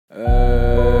Niggas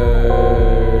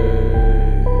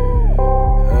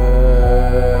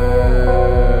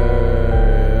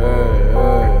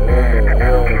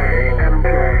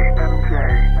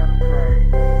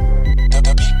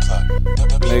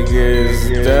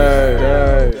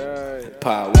dirt.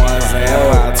 Pot ones and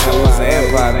pot twos and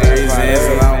pot threes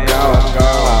and I'm gone.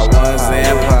 Pot ones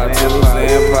and pot twos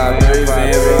and pot threes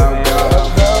and I'm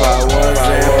gone. Pot ones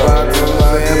and pot twos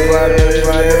and pot threes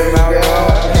and I'm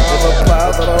gone. If I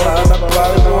pop up, I'm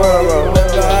probably world.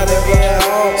 Never how to get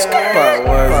home. Pot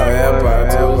ones and pot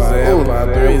twos and pot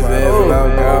threes and I'm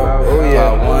gone.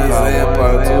 Pot ones and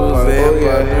pot twos and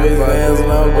pot threes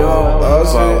and I'm gone.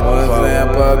 Pot ones and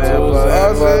pot twos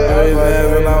and pot threes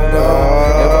and I'm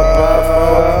gone. If I pop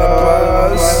up, I'm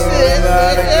probably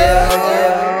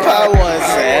Pop one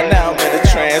sand, now I'm in a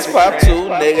trance. Pop two,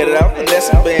 nigga, that I'm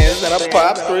finessing bands. Then I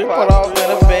pop three, put off in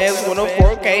a Benz. With a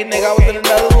 4K, nigga, I was in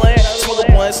another land. Smoke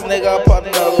a once, nigga, I popped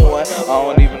another one. I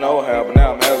don't even know how, but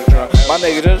now I'm hella drunk. My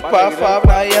nigga just pop five,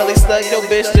 now he hella stuck. Your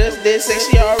bitch just did say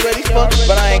she already fucked,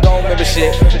 but I ain't gon' remember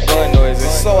shit. Gun noises,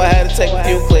 so I had to take a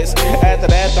few clips. After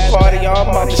that, the party, all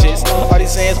mama shits. All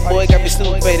these sayings, boy, got me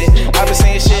stupefated. I been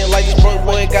saying shit like this broke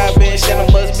boy got been shit. I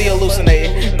must be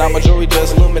hallucinating. Now my jewelry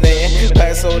just illuminating.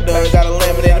 Pass so done, got a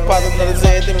lemon in the pot, another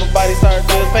Zed. Then my body started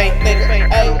to paint, nigga. Hey,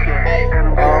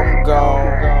 I'm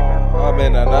gone. I'm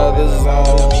in another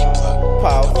zone.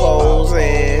 Pop foes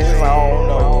and I don't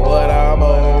know what I'm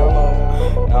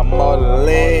on. I'm on the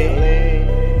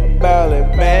leg, belly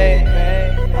back.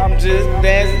 I'm just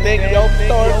dancing, nigga. Yo,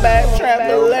 throw it back, trap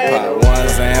the leg. Pot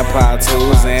ones and pot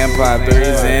twos and pot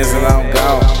threes and I'm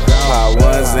gone. Pot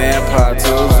ones and pot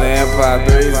twos and pot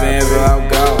threes and I'm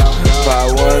gone. Pot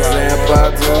ones and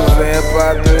pot twos and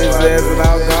pot threes and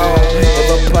I'm gone. If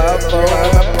I pop four,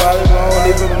 I probably won't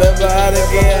even remember how to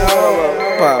get home.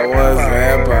 Pot ones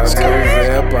and pot twos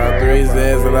and pot threes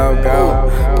and I'm gone.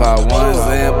 Pot ones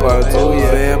and pot twos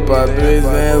and pot threes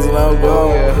and I'm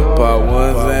gone. Pot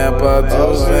ones and pot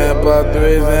twos and pot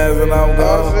threes and I'm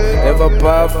gone. If I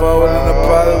pop forward, I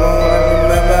probably won't even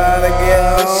remember how to get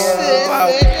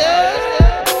home.